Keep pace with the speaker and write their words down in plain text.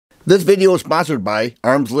This video is sponsored by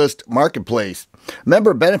Arms List Marketplace.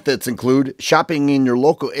 Member benefits include shopping in your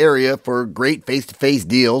local area for great face-to-face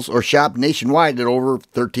deals or shop nationwide at over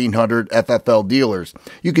 1,300 FFL dealers.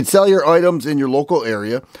 You can sell your items in your local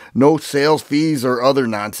area, no sales fees or other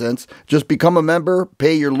nonsense. Just become a member,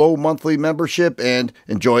 pay your low monthly membership, and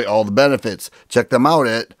enjoy all the benefits. Check them out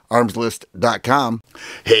at armslist.com.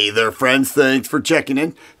 Hey there friends, thanks for checking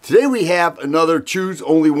in. Today we have another Choose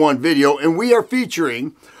Only One video, and we are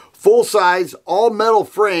featuring full-size, all-metal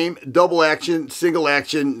frame, double-action,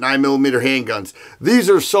 single-action 9mm handguns. These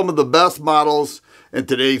are some of the best models in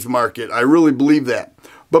today's market. I really believe that.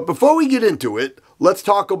 But before we get into it, let's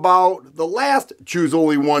talk about the last Choose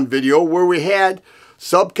Only One video where we had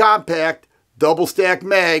subcompact, double-stack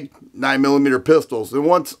mag 9mm pistols. And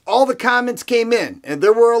once all the comments came in, and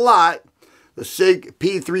there were a lot, the SIG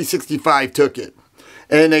P365 took it.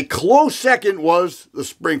 And a close second was the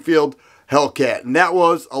Springfield Hellcat, and that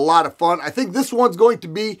was a lot of fun. I think this one's going to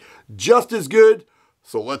be just as good,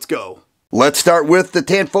 so let's go. Let's start with the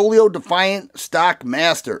Tanfoglio Defiant Stock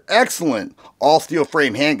Master. Excellent all-steel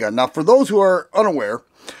frame handgun. Now, for those who are unaware,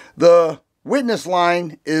 the Witness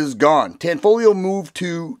line is gone. Tanfoglio moved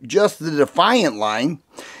to just the Defiant line,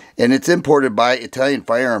 and it's imported by Italian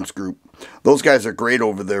Firearms Group. Those guys are great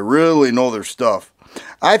over there, really know their stuff.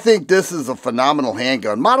 I think this is a phenomenal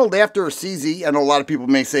handgun, modeled after a CZ. I know a lot of people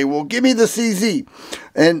may say, well, give me the CZ.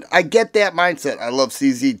 And I get that mindset. I love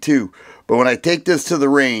CZ too. But when I take this to the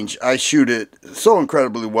range, I shoot it so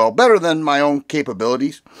incredibly well, better than my own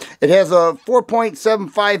capabilities. It has a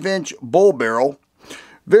 4.75-inch bull barrel,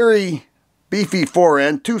 very beefy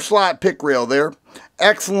forend, 2-slot pick rail there,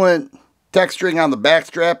 excellent texturing on the back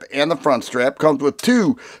strap and the front strap. Comes with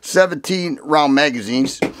two 17-round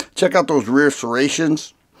magazines. Check out those rear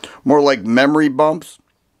serrations, more like memory bumps.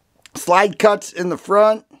 Slide cuts in the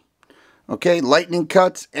front, okay, lightning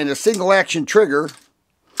cuts, and a single action trigger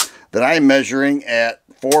that I'm measuring at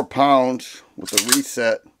 4 pounds with the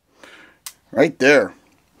reset right there.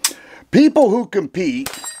 People who compete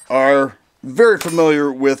are very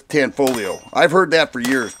familiar with Tanfoglio. I've heard that for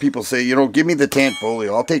years. People say, you know, give me the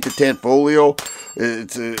Tanfoglio. I'll take the Tanfoglio.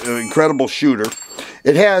 It's an incredible shooter.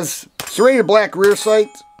 It has serrated black rear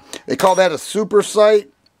sights. They call that a super sight,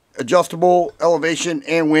 adjustable elevation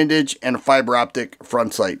and windage, and a fiber optic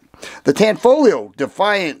front sight. The Tanfoglio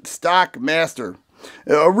Defiant Stock Master,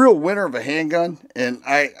 a real winner of a handgun, and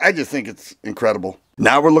I just think it's incredible.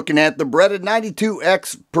 Now we're looking at the Beretta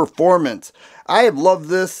 92X Performance. I have loved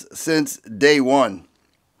this since day one.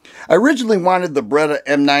 I originally wanted the Beretta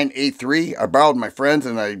M9A3. I borrowed my friend's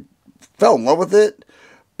and I fell in love with it.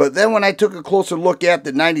 But then when I took a closer look at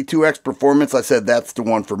the 92X Performance, I said that's the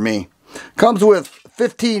one for me. Comes with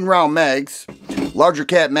 15-round mags. Larger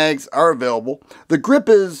cat mags are available. The grip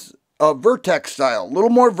is a Vertex style, a little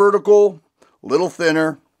more vertical, a little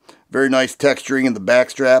thinner. Very nice texturing in the back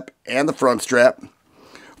strap and the front strap.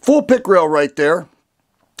 Full pick rail right there.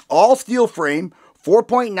 All steel frame,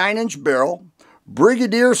 4.9-inch barrel,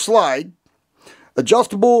 Brigadier slide,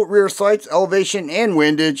 adjustable rear sights, elevation and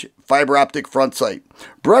windage, fiber optic front sight.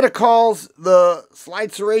 Beretta calls the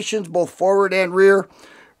slide serrations, both forward and rear,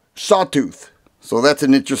 Sawtooth. So that's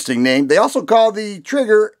an interesting name. They also call the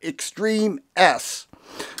trigger Extreme S.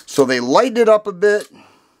 So they lightened it up a bit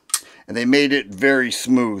and they made it very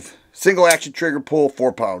smooth. Single action trigger pull,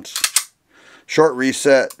 4 pounds. Short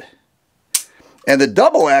reset. And the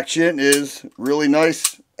double action is really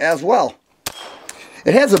nice as well.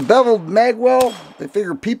 It has a beveled mag well. They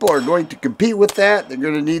figure people are going to compete with that. They're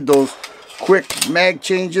going to need those quick mag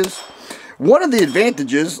changes. One of the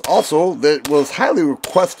advantages also that was highly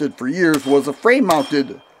requested for years was a frame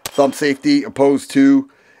mounted thumb safety opposed to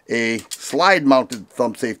a slide mounted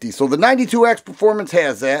thumb safety. So the 92X Performance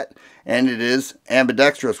has that, and it is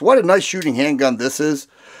ambidextrous. What a nice shooting handgun this is.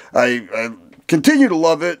 I continue to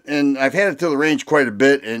love it, and I've had it to the range quite a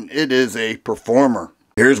bit, and it is a performer.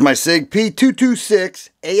 Here's my SIG P226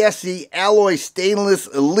 ASC Alloy Stainless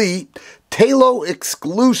Elite Talo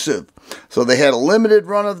exclusive. So they had a limited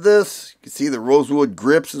run of this. You can see the rosewood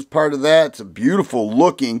grips as part of that. It's a beautiful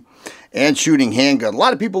looking and shooting handgun. A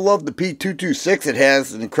lot of people love the P226. It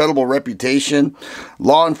has an incredible reputation.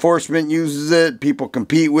 Law enforcement uses it. People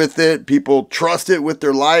compete with it. People trust it with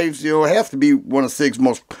their lives. You know, it has to be one of SIG's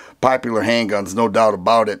most popular handguns, no doubt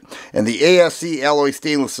about it. And the ASC Alloy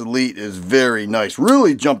Stainless Elite is very nice.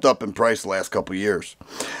 Really jumped up in price the last couple years.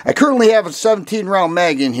 I currently have a 17-round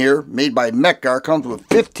mag in here, made by Mekgar. Comes with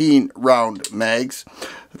 15-round mags.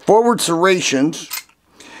 Forward serrations.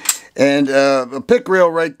 And a pick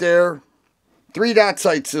rail right there. 3-dot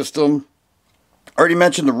sight system. Already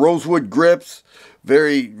mentioned the rosewood grips.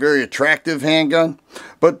 Very, very attractive handgun.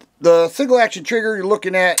 But the single action trigger, you're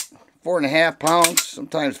looking at 4.5 pounds,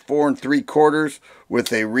 sometimes 4 3/4,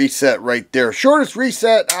 with a reset right there. Shortest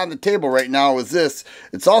reset on the table right now is this.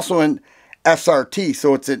 It's also an SRT,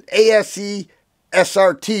 so it's an ASE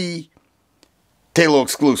SRT Talo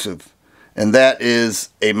exclusive, and that is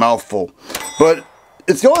a mouthful. But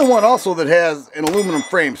it's the only one also that has an aluminum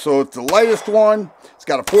frame, so it's the lightest one. It's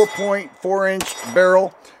got a 4.4-inch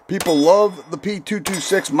barrel. People love the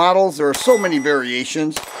P226 models. There are so many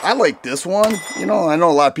variations. I like this one. You know, I know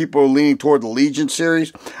a lot of people are leaning toward the Legion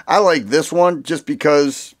series. I like this one just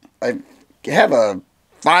because I have a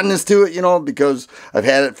fondness to it, you know, because I've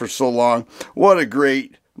had it for so long. What a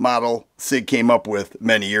great model Sig came up with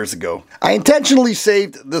many years ago. I intentionally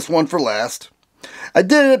saved this one for last. I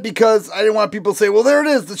did it because I didn't want people to say, well, there it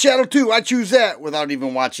is, the Shadow 2, I choose that, without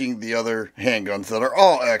even watching the other handguns that are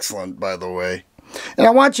all excellent, by the way. And I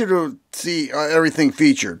want you to see everything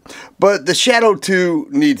featured. But the Shadow 2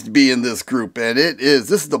 needs to be in this group, and it is.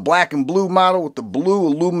 This is the black and blue model with the blue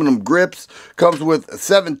aluminum grips. Comes with a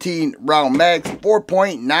 17 round mags,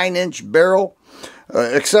 4.9-inch barrel.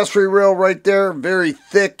 Accessory rail right there, very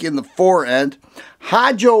thick in the fore end.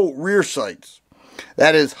 Hajo rear sights.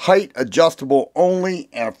 That is height adjustable only,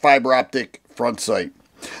 and a fiber optic front sight.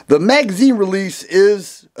 The magazine release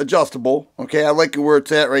is adjustable. Okay, I like it where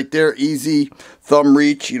it's at right there. Easy thumb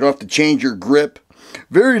reach. You don't have to change your grip.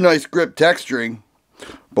 Very nice grip texturing.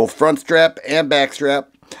 Both front strap and back strap.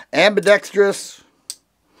 Ambidextrous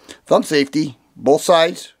thumb safety. Both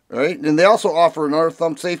sides. Right? And they also offer another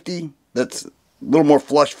thumb safety that's a little more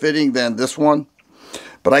flush fitting than this one.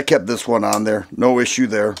 But I kept this one on there. No issue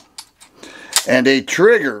there. And a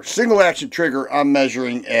trigger. Single action trigger I'm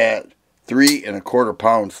measuring at 3 1/4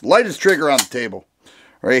 pounds. Lightest trigger on the table.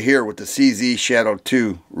 Right here with the CZ Shadow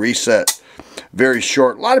 2 reset. Very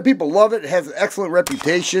short. A lot of people love it. It has an excellent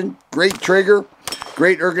reputation. Great trigger.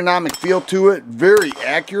 Great ergonomic feel to it. Very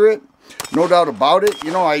accurate. No doubt about it.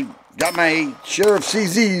 You know, I got my share of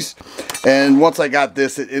CZs. And once I got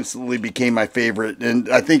this, it instantly became my favorite. And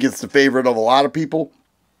I think it's the favorite of a lot of people.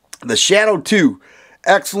 The Shadow 2.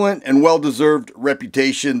 Excellent and well-deserved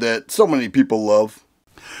reputation that so many people love.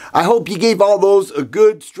 I hope you gave all those a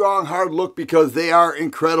good, strong, hard look because they are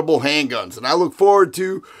incredible handguns. And I look forward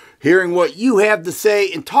to hearing what you have to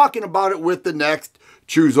say and talking about it with the next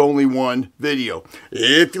Choose Only One video.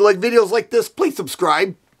 If you like videos like this, please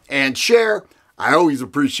subscribe and share. I always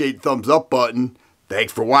appreciate the thumbs up button.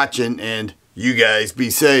 Thanks for watching, and you guys be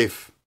safe.